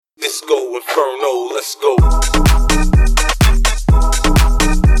go, Inferno, let's go.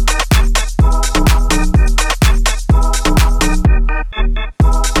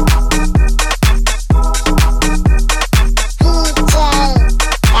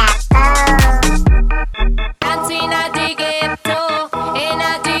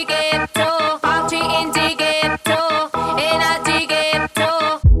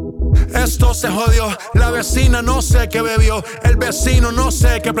 Se jodió, la vecina no sé qué bebió, el vecino no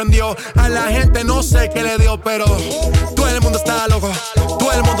sé qué prendió, a la gente no sé qué le dio, pero todo el mundo está loco,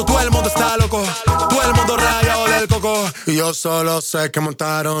 todo el mundo está loco, todo el mundo rayado del coco, y yo solo sé que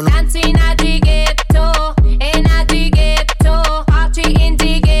montaron Dancing at the ghetto, and at the ghetto, party in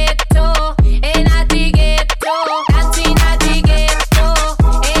the ghetto, and at the ghetto, dancing at the ghetto,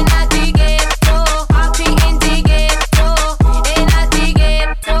 and at the ghetto, party in the ghetto, and at the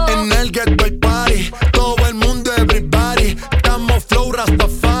ghetto. en el ghetto hay party, todo el mundo everybody, estamos flow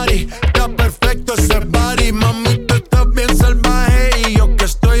Rastafari, está perfecto ese body, mami tú estás bien salvaje y yo que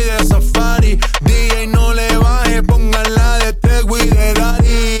estoy de safari, DJ no le baje, póngala de Tego y de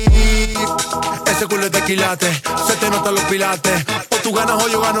Daddy, ese culo es de quilate, se te notan los pilates, o tú ganas o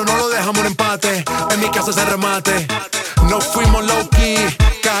yo gano, no lo dejamos en empate, en mi casa se remate, nos fuimos low key,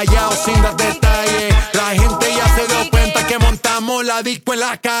 callados sin dar detalles, la gente ya se dio cuenta que montamos la disco en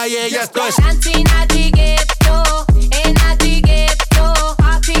la calle, ya esto es Dancing at the ghetto, and at the ghetto,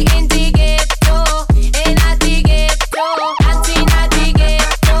 party in the ghetto, and at the ghetto, dancing at the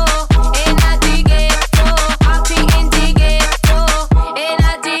ghetto, and at the ghetto, party in the ghetto, and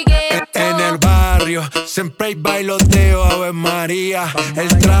at the ghetto. en el barrio, siempre hay bailoteo, Ave María,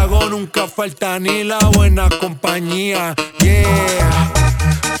 el trago nunca falta ni la buena compañía, yeah,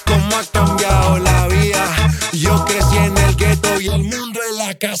 cómo ha cambiado la vida, yo crecí en el gueto y el mundo es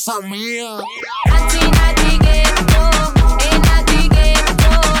la casa mía. Dancing at the ghetto, and at the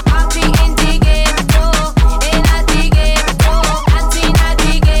ghetto, party in the ghetto, and at the ghetto, dancing at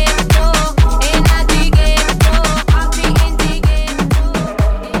the ghetto, and at the ghetto, party in the ghetto.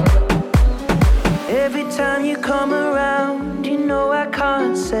 Every time you come around, you know I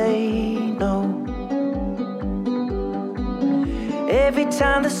can't say no. Every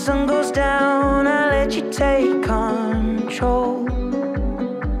time the sun goes down, I let you take control.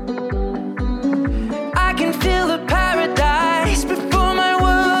 I can feel the paradise before my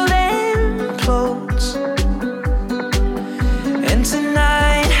world implodes. And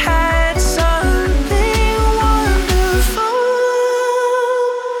tonight had something wonderful.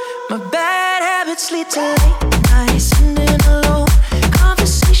 My bad habits lead to late nights, sitting alone.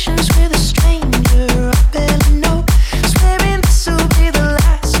 Conversations with a stranger I barely know. Swearing this will be the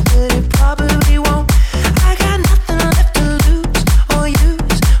last, but it probably won't. I got nothing left to lose.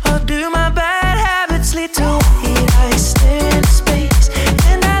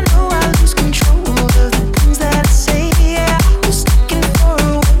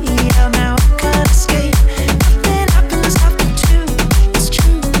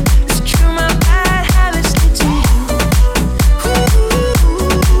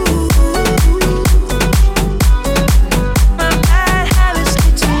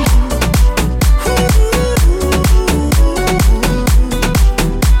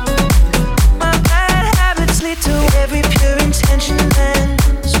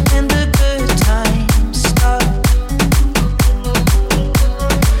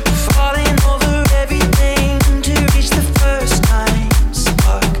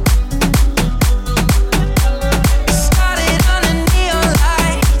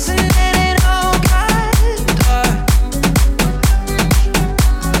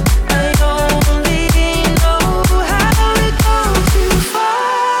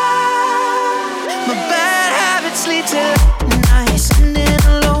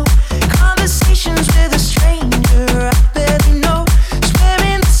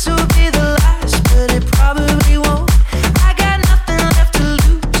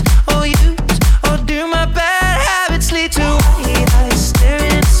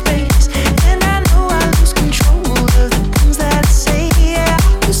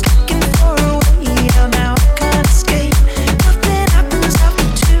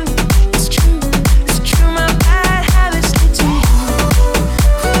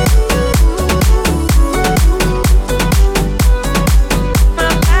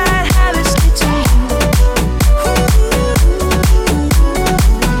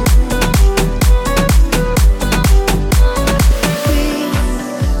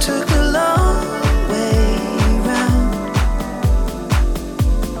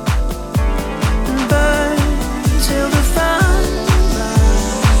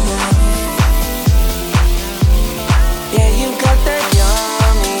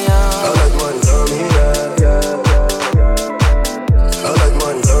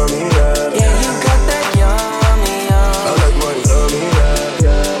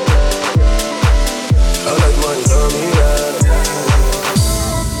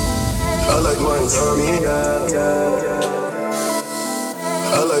 I like money, mommy, yeah.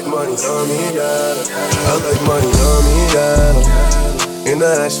 I like money, mommy, yeah. I like money, mommy, yeah. In the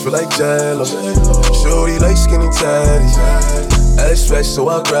ass feel like jello. Shorty like skinny tatties. Ass fresh, so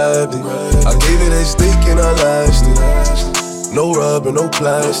I grabbed it. I gave it a stick and I lashed it. No rubber, no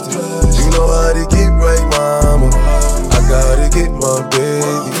plastic. You know how to get right, mama. I gotta get my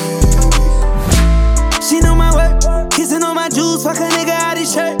baby. She know my work, kissing on my jewels, fuck a nigga out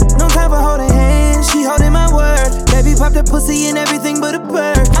his shirt. No time for holding hands, she holding my word. Baby pop the pussy and everything but a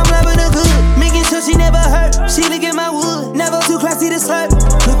bird. I'm loving her good, making sure she never hurt. She look at my wood, never too classy to slut.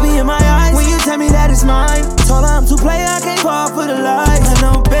 Look me in my eyes when you tell me that it's mine. Told her I'm too player, I can't fall for the lies. I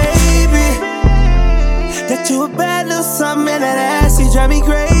know, baby, that you a bad little something and that ass, you drive me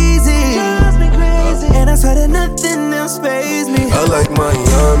crazy. And I swear that nothing else pays me. I like my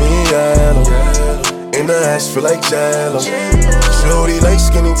yummy yellow. In the ass feel like jello. Shorty like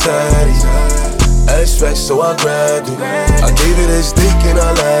skinny tatties. Ass fresh, so I grabbed it. I gave it a stick and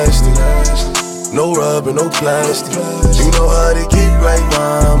I lashed it. No rubber, no plastic. You know how to get right,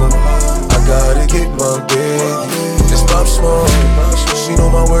 mama. I gotta get my baby. Just pop small. She know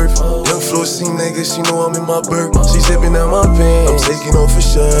my worth. Young floor scene nigga, she know I'm in my burp. She zipping out my pants, I'm taking off her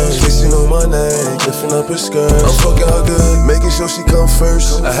shirt. Kissing on my neck, lifting up her skirt. I'm fucking her good, making sure she come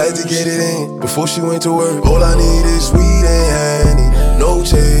first. I had to get it in before she went to work. All I need is weed and honey, no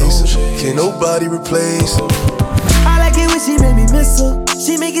chaser. Can't nobody replace her. I like it when she make me miss her.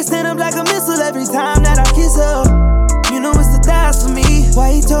 She make it stand up like a missile every time that I kiss her. You know it's the thighs for me.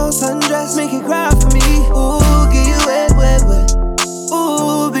 White toast, sundress, make it cry for me. Ooh, get you wet, wet, wet.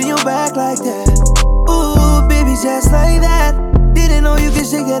 Ooh, bend your back like that. Ooh, baby, just like that. Didn't know you could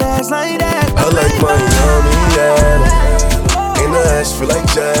shake that ass like that. I like my yummy yellow. In the ass feel like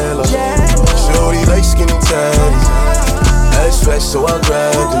jello. Shorty like skinny tatties. Ass fresh, so I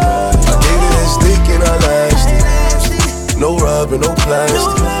grabbed it. I gave it a stick and I lashed it. No rubber, no plastic.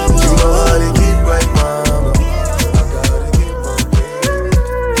 You know how to get right, mama. I gotta get my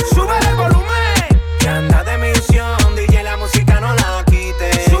baby. Sube el volumen, que anda de misión, DJ la música no la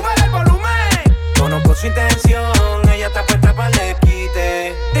quite. sube el volumen. Conozco su intención, ella está puesta para el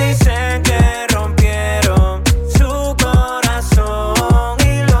quite. Dicen que rompieron su corazón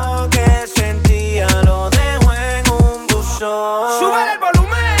y lo que sentía lo dejó en un buzón. Sube el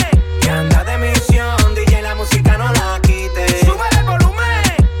volumen, Que anda de misión, DJ la música no la quite. sube el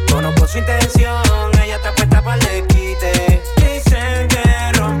volumen. Conozco su intención, ella está puesta para el quite. Dicen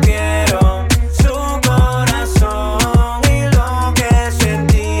que rompieron su corazón y lo que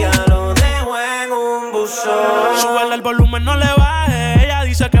sentía lo dejó en un buzón. Súbele el volumen, no le baje. Ella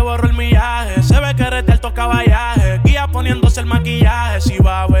dice que borró el millaje. Se ve que rete el tocaballaje. Guía poniéndose el maquillaje. Si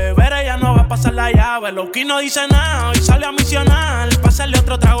va a beber, ella no va a pasar la llave. Loki no dice nada, hoy sale a misionar. Pásale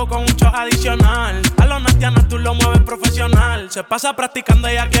otro trago con un shot adicional. A los nastianas tú lo mueves profesional. Se pasa practicando,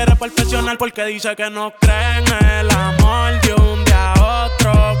 ella quiere perfeccionar. Porque dice que no cree en el amor. De un día a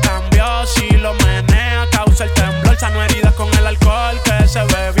otro cambió. Si lo menea, causa el temblor. Sano heridas con el alcohol que se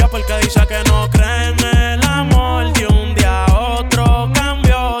bebió. Porque dice que no cree en el amor. De un día a otro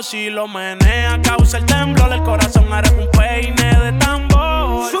cambió. Si lo menea, causa el temblor. El corazón hará un peine de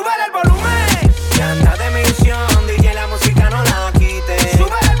tambor. Sube el volumen, Que anda de misión, DJ la música no la quite.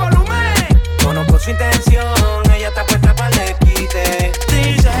 sube el volumen. Conozco su intención, ella está puesta para el quite.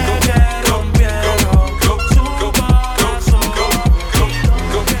 Dice que rompieron su corazón.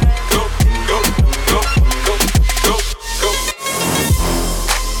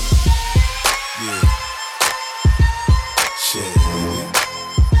 Shit.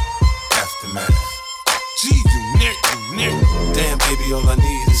 Aftermath. Gee, you nick. Damn, baby, all I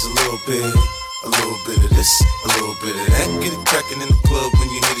need is a little bit of this, a little bit of that. Get it crackin' in the club when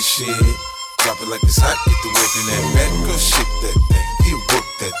you hear the shit. Drop it like it's hot, get the work in that back. Girl, shake that thing, you work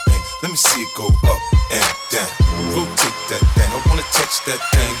that thing. Let me see it go up and down. Rotate that thing, I wanna touch that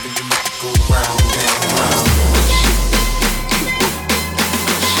thing. When you make it go round and round.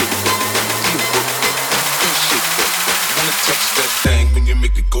 Touch that thing when you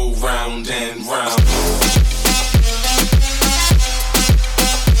make it go round and round.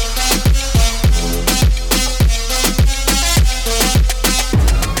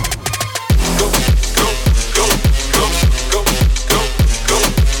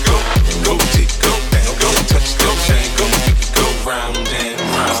 Go, take, go down, go touch that thing, go make it go round and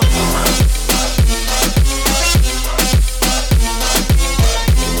round.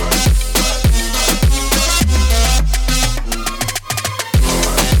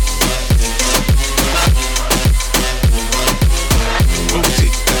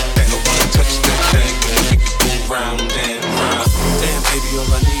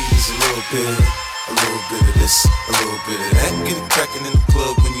 little bit of this, a little bit of that. Get it crackin' in the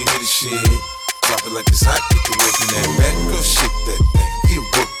club when you hear the shit. Drop it like it's hot, get the whip in that back. Girl, shake that thing, he'll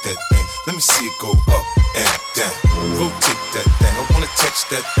work that thing. Let me see it go up and down. Rotate that thing, I wanna touch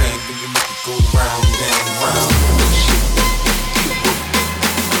that thing when you make it go round and round. Girl, shake that thing, he'll work that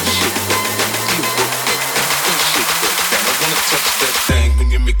thing. Girl, shake that thing, he'll work that thing. Girl, shake that thing, I wanna touch that thing when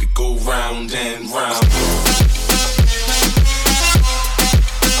you make it go round and round.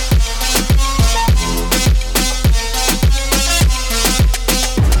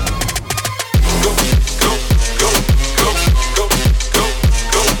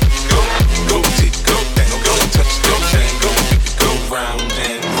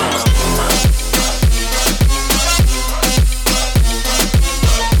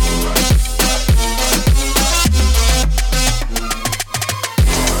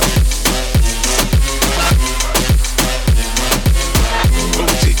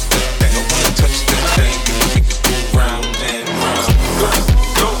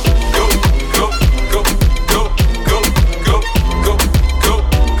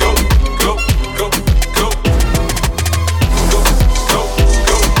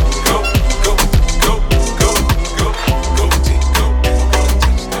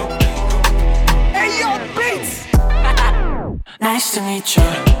 Nice to meet ya.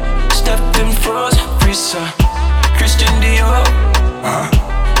 Stepped in froze, freezer. Christian Dior,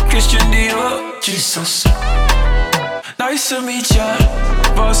 Christian Dior, Jesus. Nice to meet ya.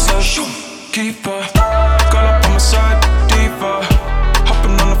 Boss up, keeper. Girl up on my side, diva.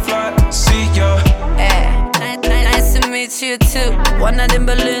 Hopping on the flight, see ya. Nice to meet you too. One of them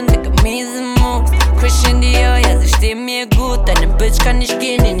Berlin, take a miese Move. Christian Dior, ja, sie stehen mir gut. Deine Bitch kann nicht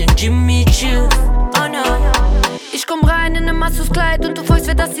gehen in den Jimmy Choo. Oh no. Ich komm rein in nem Massus-Kleid und du fragst,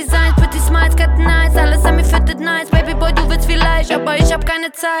 wer das Design. Pretty Smiles, Ketten nice, alles an mir fittet nice. Baby Boy, du willst vielleicht, aber ich hab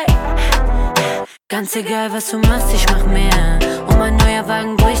keine Zeit. Ganz egal, was du machst, ich mach mehr. Und mein neuer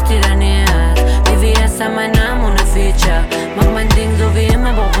Wagen bricht dir dein Herz. VVS an mein Name ohne Feature. Mach mein Ding so wie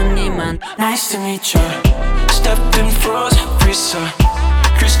immer, brauche niemand. Nice to meet ya. Stepped in froze, freezer.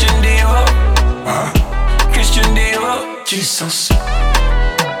 Christian Dior, Christian Dior, Jesus.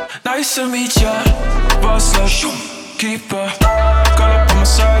 Nice to meet ya. Boss up, keeper. Girl up on my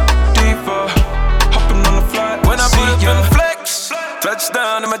side, diva. Hopping on the flight, when I put up in flex,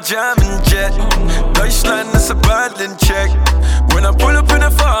 touchdown in my jamming jet. Deutschland is a Berlin check. When I pull up in a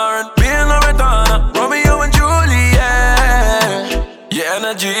foreign, me and Loredana, Romeo and Juliet. Yeah,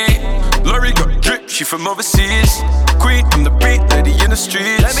 energy. Lori got drip, she from overseas. Queen on the beat, lady in the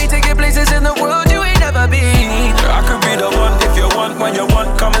streets. Let me take you places in the world you ain't never been. I could be the one if you want, when you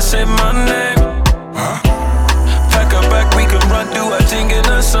want, come and say my name. Pack her back, we can run, do a thing in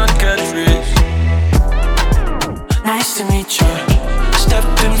the sun, can't reach. Nice to meet ya.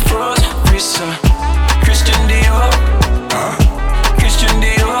 Stepped in froze, freezer. Christian Dior, Christian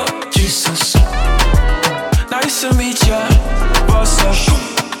Dior, Jesus. Nice to meet ya. Boss up,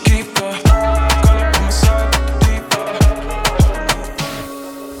 keeper. Girl up on my side, diva.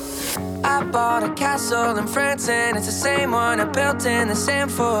 I bought a castle in France and it's the same one I built in the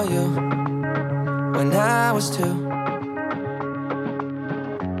sand for you when I was 2.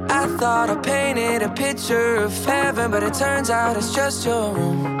 I thought I painted a picture of heaven, but it turns out it's just your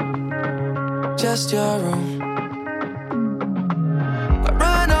room, just your room. I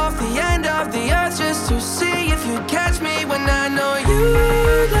run off the end of the earth just to see if you catch me when I know you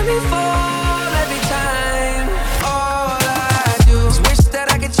let me fall every time. All I do is wish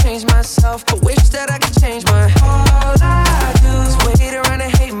that I could change myself, but wish that I could change my. All I do is wait around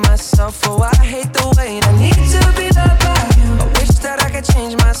and hate myself. Oh, I hate the way I need to be loved by you. I wish that I could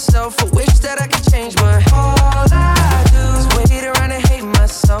change myself. I wish that I could change my. All I do is wait around and hate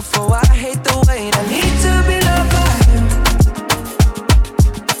myself. Oh, I hate the way I need to be loved by you.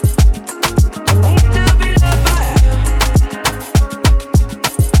 I need to be loved by you.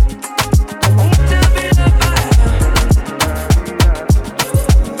 I need to be loved by you.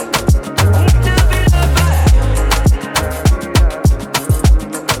 I need to be loved by you.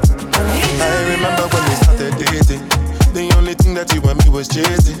 I remember when we started dating. The only thing that you and me was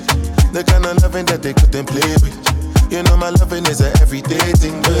chasing. The kind of loving that they couldn't play with. You know my loving is an everyday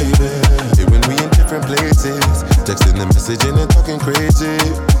thing, baby. Even we in different places, texting and messaging and talking crazy.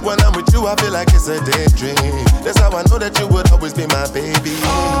 When I'm with you, I feel like it's a daydream. That's how I know that you would always be my baby.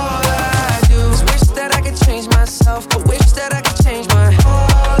 All I do is wish that I could change myself, but wish that I could change my.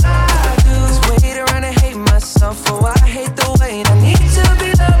 All I do is wait around and hate myself. Oh, I hate the way I need to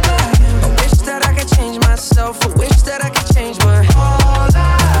be loved by you. I wish that I could change myself. I wish that I could change my. All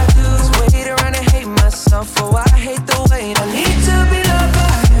I do is wait around and hate myself. Oh, I hate the way I need to be loved by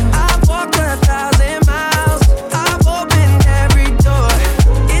you. I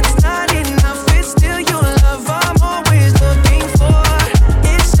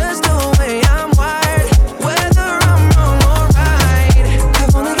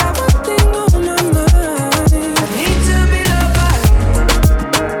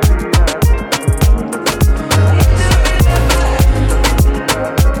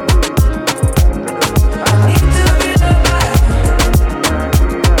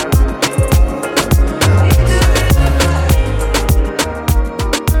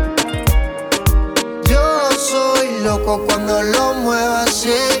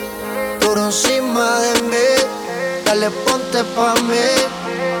ponte pa' mí,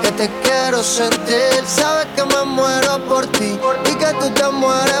 que te quiero sentir. Sabes que me muero por ti y que tú te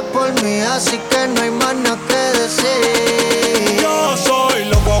mueres por mí, así que no hay más nada que decir. Yo soy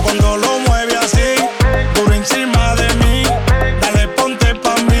loco cuando lo mueve así, duro encima de mí. Dale, ponte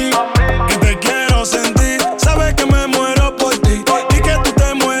pa' mí, que te quiero sentir. Sabes que me muero por ti y que tú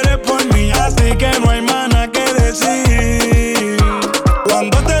te mueres por mí, así que no hay más nada que decir.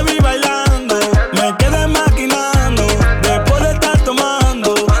 Cuando te vi bailando, me quedé maquinando. Después de estar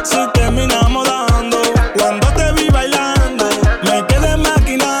tomando, si terminamos dando. Cuando te vi bailando, me quedé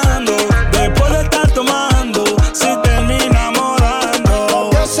maquinando. Después de estar tomando, si terminamos dando.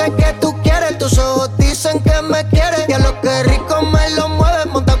 Yo sé que tú quieres, tus ojos dicen que me quieres. Y a lo que rico me lo mueves,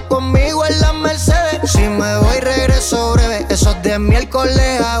 monta conmigo en la Mercedes. Si me voy regreso breve, esos de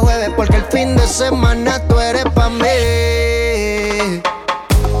miércoles a jueves, porque el fin de semana tú eres pa' mí.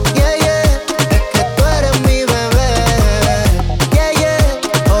 Yeah, yeah, es que tú eres mi bebé. Yeah,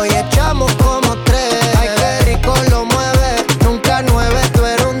 yeah, hoy echamos como 3. Ay, qué rico lo mueve, nunca 9, tú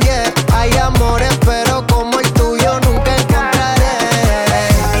eres un 10. Hay amores, pero como el tuyo nunca encontraré.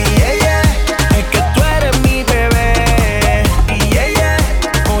 Yeah, yeah, es que tú eres mi bebé. Yeah, yeah,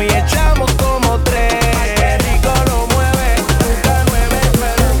 hoy echamos como 3. Ay, qué rico lo mueve, nunca 9,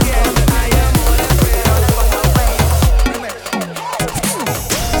 pero un 10. Hay amores,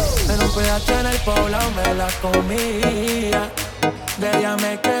 En un PH en el poblado me la comía. De ella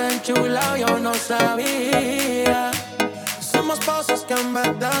me quedé enchulado, yo no sabía. Somos cosas que en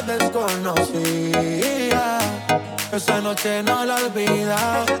verdad desconocía. Esa noche no la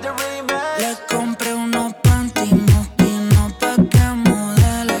olvida. Le compré unos panty moquinos pa' que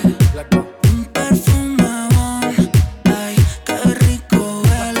modele. Un perfume bon, ay, qué rico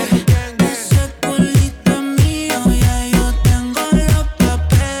huele. Ese culito es mío, ya yo tengo los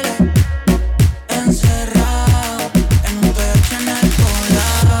papeles. Encerrado en un pecho en el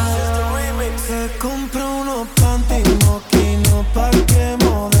poblado. Le compré unos panty moquinos pa' que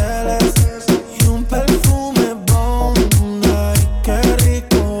modeles. Y un perfume bon, ay, qué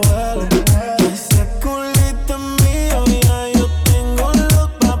rico huele. Ese culito es mío, ya yo tengo los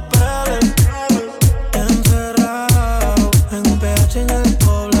papeles. Encerrado en un PH en el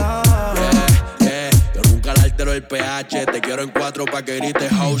poblado. Yo nunca le altero el pH. Te quiero en 4 pa' que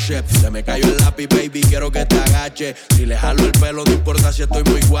grites house shit. Se me cayó el lápiz, baby, quiero que te agache. Si le jalo el pelo, no importa si estoy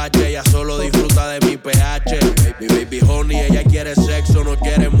muy guache. Ella solo disfruta de mi pH. Mi baby honey, ella quiere sexo, no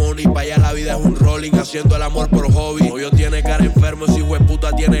quiere money. Pa' allá la vida es un rolling, haciendo el amor por hobby. Novio tiene cara enfermo, ese hijo de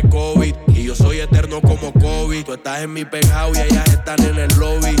puta tiene COVID. Y yo soy eterno como COVID. Tú estás en mi penthouse y ellas están en el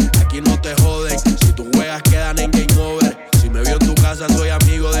lobby. Aquí no te joden, si tus juegas quedan en game over. Si me vio en tu casa, soy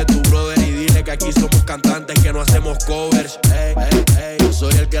amigo de tu brother. Y dile que aquí somos cantantes, que no hacemos covers. Ey, ey, ey, yo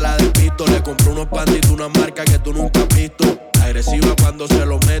soy el que la despisto. Le compré unos panties, una marca que tú nunca has visto. Agresiva cuando se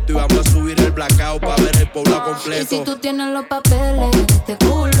lo meto. Y vamos a subir el blackout pa' ver el pueblo completo. Y si tú tienes los papeles de este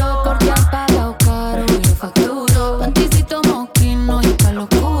culo, porque has pagado caro y yo facturo. Panticito moquino y palo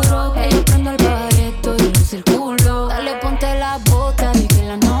oscuro, que yo prendo el bareto y lo circulo. Dale, ponte la bota, dije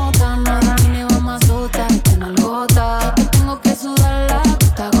la nota. No domine, vamos a sota, esta nalgota. Que tengo que sudarla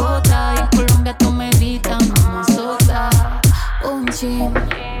gota a gota. Y en Colombia tú me evitas, mamá sota. Un chin,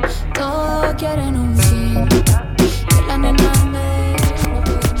 todos quieren un chin. Que la nena me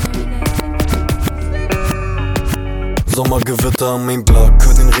Sommergewitter am mein Blatt,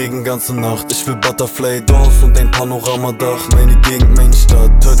 hör den Regen ganze Nacht. Ich will Butterfly Doors und ein Panoramadach. Meine Gegend, meine Stadt,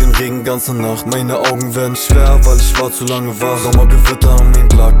 hör den Regen ganze Nacht. Meine Augen werden schwer, weil ich war zu lange wach. Sommergewitter am mein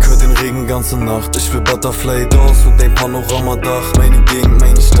Blatt, hör den Regen ganze Nacht. Ich will Butterfly Doors und ein Panoramadach. Meine Gegend,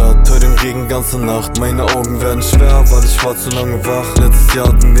 meine Stadt, hör den Regen ganze Nacht. Meine Augen werden schwer, weil ich war zu lange wach. Letztes Jahr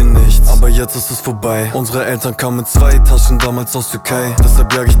hatten wir nichts, aber jetzt ist es vorbei. Unsere Eltern kamen mit 2 Taschen damals aus Türkei.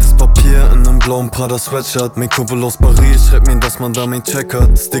 Deshalb jag ich das Papier in einem blauen Prada Sweatshirt. Mein Kumpel aus Paris schreibt mir, dass man da mein Check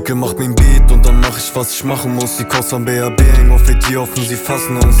hat. Sticke macht mein Beat und dann mach ich, was ich machen muss. Die Kost am BAB hängen auf AT offen, sie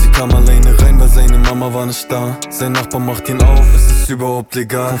fassen uns. Sie kam alleine rein, weil seine Mama war nicht da. Sein Nachbar macht ihn auf, es ist überhaupt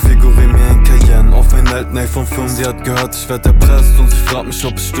legal. Konfigurier mir ein Cayenne auf ein alten iPhone 5. Sie hat gehört, ich werd erpresst und sie fragt mich,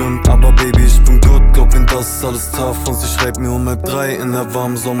 ob es stimmt. Aber Baby, ich bin gut, glaub mir, das ist alles tough. Und sie schreibt mir um 3 in der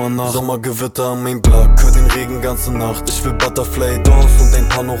warmen Sommernacht. Sommergewitter am mein Blatt, hör den Regen ganze Nacht. Ich will Butterfly Doors und ein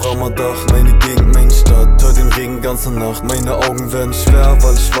Panoramadach. Meine Gegend, meine Stadt, hör den Regen ganze Nacht. Meine Augen werden schwer,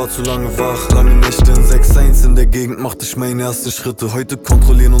 weil ich war zu lange wach. Lange Nächte in 6-1 in der Gegend machte ich meine ersten Schritte. Heute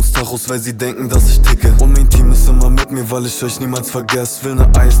kontrollieren uns Tachos, weil sie denken, dass ich ticke. Und mein Team ist immer mit mir, weil ich euch niemals vergesse. Will ne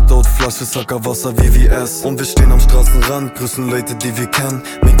Eisdot, Flasche, Sackerwasser, wie BTS. Und wir stehen am Straßenrand, grüßen Leute, die wir kennen.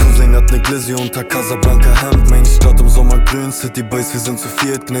 Mein Cousin hat ne Glizzy unter Casablanca Hemd. Meine Stadt im Sommer grün, City Boys, wir sind zu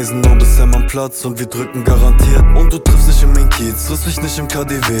viert. Gnesen nur bis am Platz und wir drücken garantiert. Und du triffst nicht in mein Kiez, triffst mich nicht im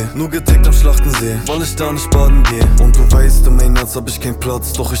KDW. Nur getaggt am Schlachtensee, weil ich da nicht baden geh. Und du weißt, in mein Herz hab ich keinen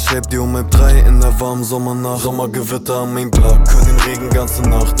Platz. Doch ich schreib dir um 3 in der warmen Sommernacht. Sommergewitter an mein Block, hör den Regen ganze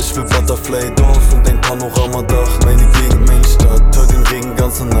Nacht. Ich will Butterfly Dorf und ein Panoramadach. Meine Gegend, meine Stadt, hör den Regen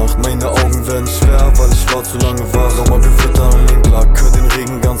ganze Nacht. Meine Augen werden schwer, weil ich war zu lange wach. Sommergewitter an mein Block, hör den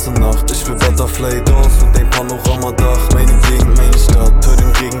Regen ganze Nacht. Ich will Butterfly Dorf und ein Panoramadach. Meine Gegend, meine Stadt, hör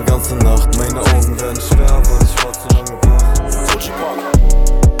den Regen ganze Nacht. Meine Augen werden schwer, weil ich war zu lange wach.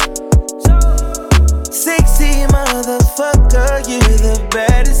 Sexy motherfucker, you the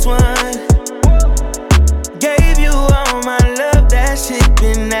baddest one. Gave you all my love, that shit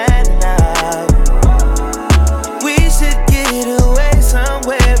been at now. We should get away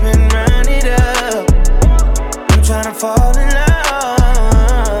somewhere and run it up. I'm tryna fall in love.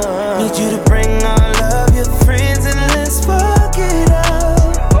 Need you to bring all of your friends and let's fuck it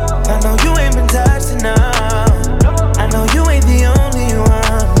up. I know you ain't been touched enough. I know you ain't the only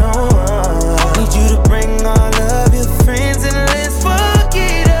one, no. Need you to bring all of your friends and let's fuck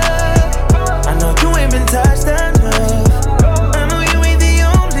it up. I know you ain't been touched enough. I know you ain't the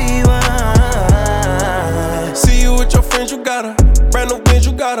only one. See you with your friends, you got her. Brand new bitch,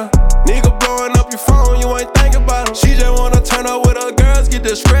 you got her. Nigga blowing up your phone, you ain't thinking about her. She just wanna turn up with her girls, get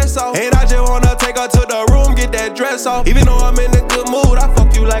the stress off. And I just wanna take her to the room, get that dress off. Even though I'm in a good mood, I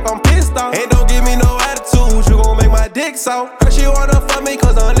fuck you like I'm pissed off. And don't give me no attitude, you gon' make my dick soft. Her she wanna fuck me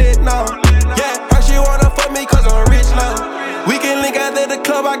cause I'm lit now. Yeah, her she wanna fuck me cause I'm rich now. We can link after the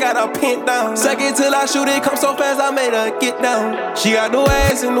club, I got her pinned down. Second till I shoot it, come so fast, I made her get down. She got new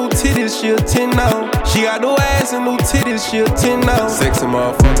ass and new titties, she a 10 now. She got new ass and new titties, she a 10 now. Sexy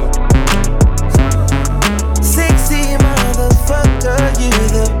motherfucker. Sexy motherfucker, you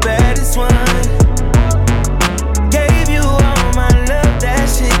the baddest one. Gave you all my love, that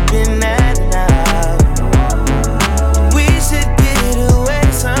shit been at now. We should get away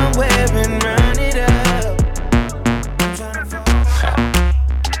somewhere and run it up.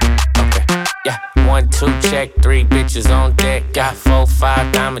 Okay, yeah, 1, 2, check, 3 bitches on deck. Got 4,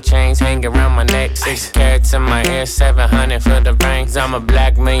 5 diamond chains hanging around my neck. 6 carats in my ear, 700 for the rings. I'm a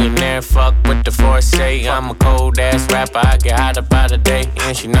black millionaire, fuck what the force say. I'm a cold ass rapper, I get hot about a day.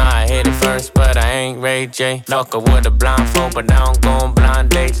 And she know I hit it first, but I ain't Ray J. Fuck her with a blindfold, but I don't go on blind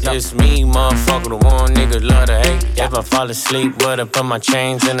dates. Just me, motherfucker, the one niggas love to hate. If I fall asleep, would've put my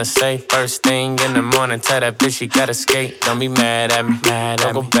chains in the safe. First thing in the morning, tell that bitch she gotta skate. Don't be mad at me,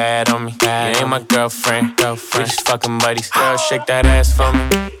 don't go bad on me. You ain't my girlfriend, we just fucking buddies. Girl, shake that ass for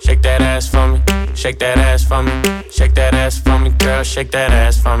me, shake that ass for me, shake that ass for me, shake that ass for me. Girl, shake that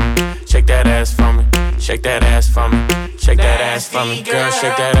ass for me, shake that ass for me, shake that ass for me, shake that ass for me. Girl,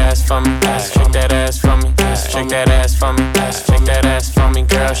 shake that ass for me, shake that ass for me, shake that ass for me, shake that ass for me.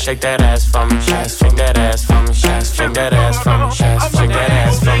 Girl, shake that ass for me, shake that ass for me, shake that ass for me, shake that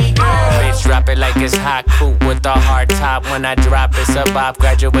ass for me. Bitch, drop it like it's hot, coupe with a hard top. When I drop, it's a bop.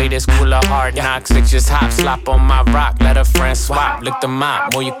 Graduated school of hard knocks. Bitches hop, slop on my rock, let her friends swap. Lick the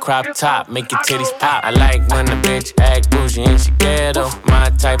mop, move your crop top, make your titties pop. I like when the bitch act bougie and she ghetto. My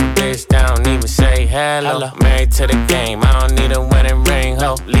type of bitch, that don't even say hello. Married to the game, I don't need a wedding ring,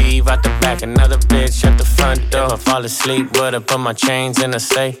 ho. Leave out the back, another bitch at the front door. If I fall asleep, would've put my chains in the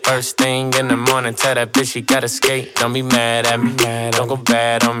safe. First thing in the morning, tell that bitch she gotta skate. Don't be mad at me, don't go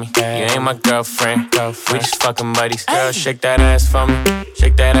bad on me. You ain't my girlfriend, we just fucking buddies. Girl, shake that ass for me,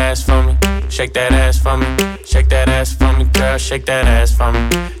 shake that ass for me, shake that ass for me, shake that ass for me. Girl, shake that ass for me,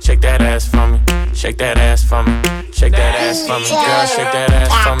 shake that ass for me, shake that ass for me, shake that ass for me. Girl, shake that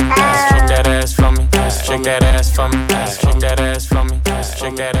ass for me, shake that ass for me, shake that ass for me, shake that ass for me, shake that ass for me,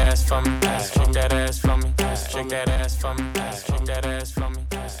 shake that ass for me, shake that ass for me, shake that ass for me, shake that ass for me,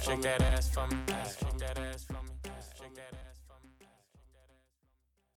 shake that ass for me, shake that ass.